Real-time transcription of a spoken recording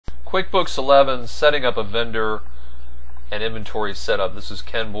QuickBooks 11, setting up a vendor and inventory setup. This is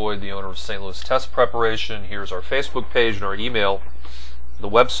Ken Boyd, the owner of St. Louis Test Preparation. Here's our Facebook page and our email, the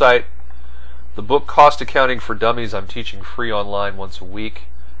website, the book Cost Accounting for Dummies I'm teaching free online once a week,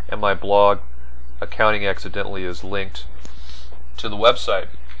 and my blog, Accounting Accidentally, is linked to the website.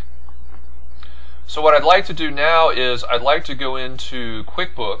 So what I'd like to do now is I'd like to go into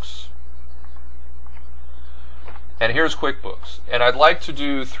QuickBooks, and here's QuickBooks, and I'd like to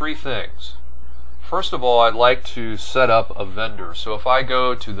do three things. First of all, I'd like to set up a vendor. So if I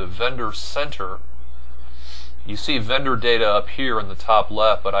go to the Vendor Center, you see vendor data up here in the top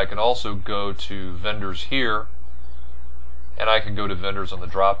left, but I can also go to Vendors here, and I can go to Vendors on the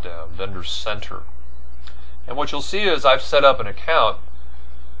drop-down, Vendor Center. And what you'll see is I've set up an account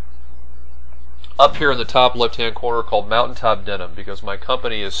up here in the top left-hand corner called Mountaintop Denim, because my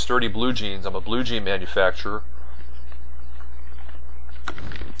company is Sturdy Blue Jeans. I'm a blue jean manufacturer.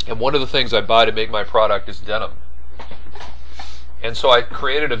 And one of the things I buy to make my product is denim. And so I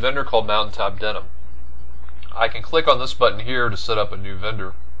created a vendor called Mountaintop Denim. I can click on this button here to set up a new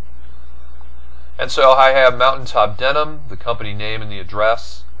vendor. And so I have Mountaintop Denim, the company name and the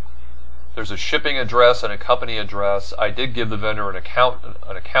address. There's a shipping address and a company address. I did give the vendor an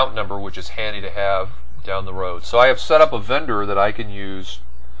account number, which is handy to have down the road. So I have set up a vendor that I can use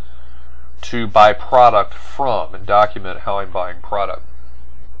to buy product from and document how I'm buying product.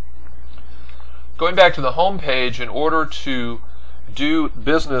 Going back to the home page, in order to do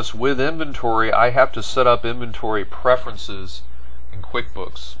business with inventory, I have to set up inventory preferences in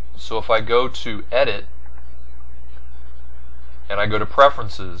QuickBooks. So if I go to Edit and I go to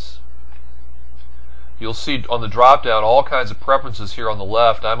Preferences, you'll see on the drop down all kinds of preferences here on the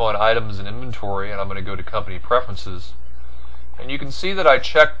left. I'm on Items and Inventory, and I'm going to go to Company Preferences. And you can see that I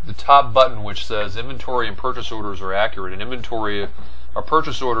checked the top button which says Inventory and Purchase Orders are accurate. And inventory, a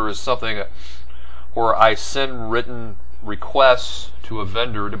purchase order, is something where I send written requests to a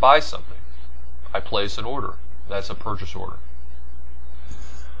vendor to buy something. I place an order. That's a purchase order.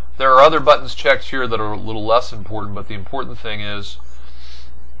 There are other buttons checked here that are a little less important, but the important thing is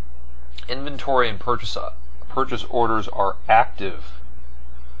inventory and purchase orders are active.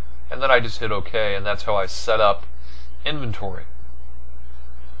 And then I just hit OK, and that's how I set up inventory.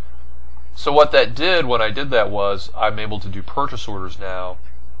 So what that did when I did that was I'm able to do purchase orders now,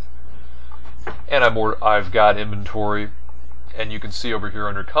 and I've got inventory, and you can see over here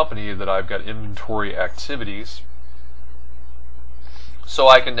under company that I've got inventory activities. So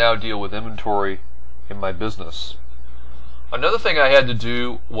I can now deal with inventory in my business. Another thing I had to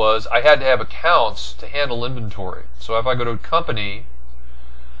do was I had to have accounts to handle inventory. So if I go to company,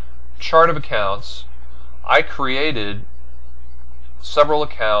 chart of accounts, I created several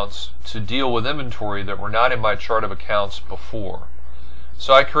accounts to deal with inventory that were not in my chart of accounts before.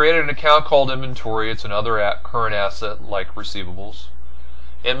 So I created an account called Inventory. It's another current asset like receivables.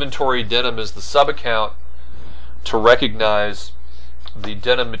 Inventory Denim is the sub-account to recognize the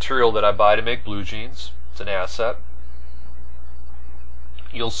denim material that I buy to make blue jeans. It's an asset.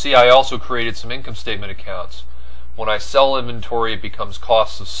 You'll see I also created some income statement accounts. When I sell inventory, it becomes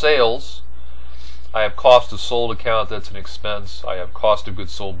cost of sales. I have cost of sold account, that's an expense. I have cost of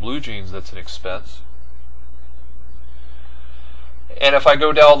goods sold blue jeans, that's an expense. And if I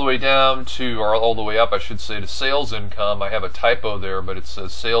go down all the way down to, or all the way up I should say, to sales income, I have a typo there, but it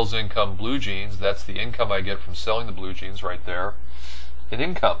says sales income blue jeans. That's the income I get from selling the blue jeans right there in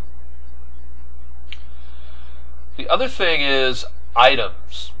income. The other thing is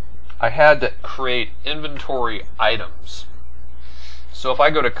items. I had to create inventory items. So if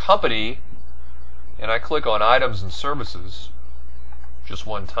I go to company and I click on items and services just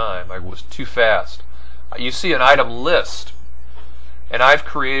one time, I was too fast. You see an item list. And I've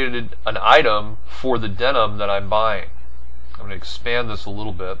created an item for the denim that I'm buying. I'm going to expand this a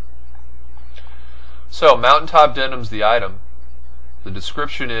little bit. So Mountaintop Denim's the item. The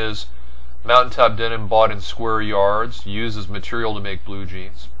description is Mountaintop Denim bought in square yards, used as material to make blue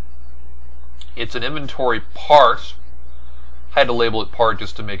jeans. It's an inventory part. I had to label it part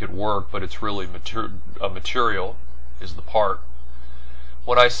just to make it work, but it's really material is the part.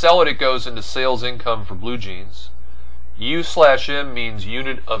 When I sell it, it goes into sales income for blue jeans. U/M means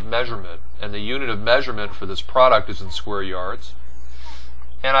unit of measurement, and the unit of measurement for this product is in square yards.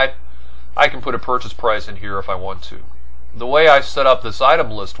 And I can put a purchase price in here if I want to. The way I set up this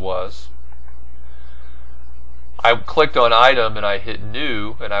item list was I clicked on item and I hit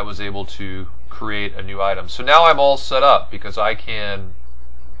new, and I was able to create a new item. So now I'm all set up because I can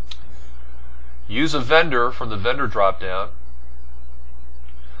use a vendor from the vendor drop down.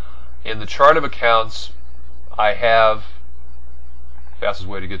 In the chart of accounts, I have fastest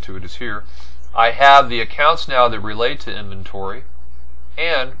way to get to it is here. I have the accounts now that relate to inventory,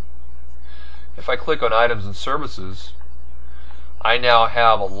 and if I click on items and services, I now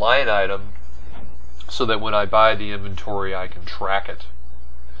have a line item so that when I buy the inventory I can track it.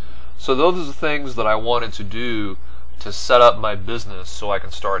 So those are the things that I wanted to do to set up my business so I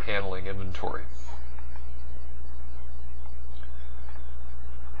can start handling inventory.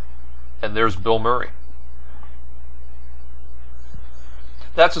 And there's Bill Murray.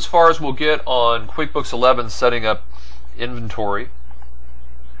 That's as far as we'll get on QuickBooks 11 setting up inventory.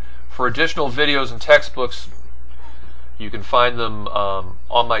 For additional videos and textbooks, you can find them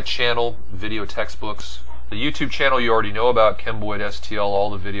on my channel, video textbooks. The YouTube channel you already know about, Ken Boyd STL.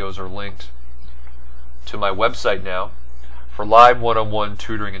 All the videos are linked to my website now. For live one-on-one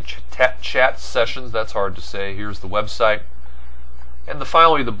tutoring and chat sessions, that's hard to say, here's the website. And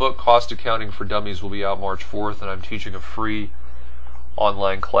finally, the book Cost Accounting for Dummies will be out March 4th, and I'm teaching a free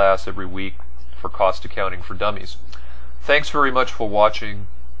online class every week for Cost Accounting for Dummies. Thanks very much for watching,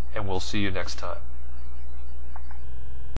 and we'll see you next time.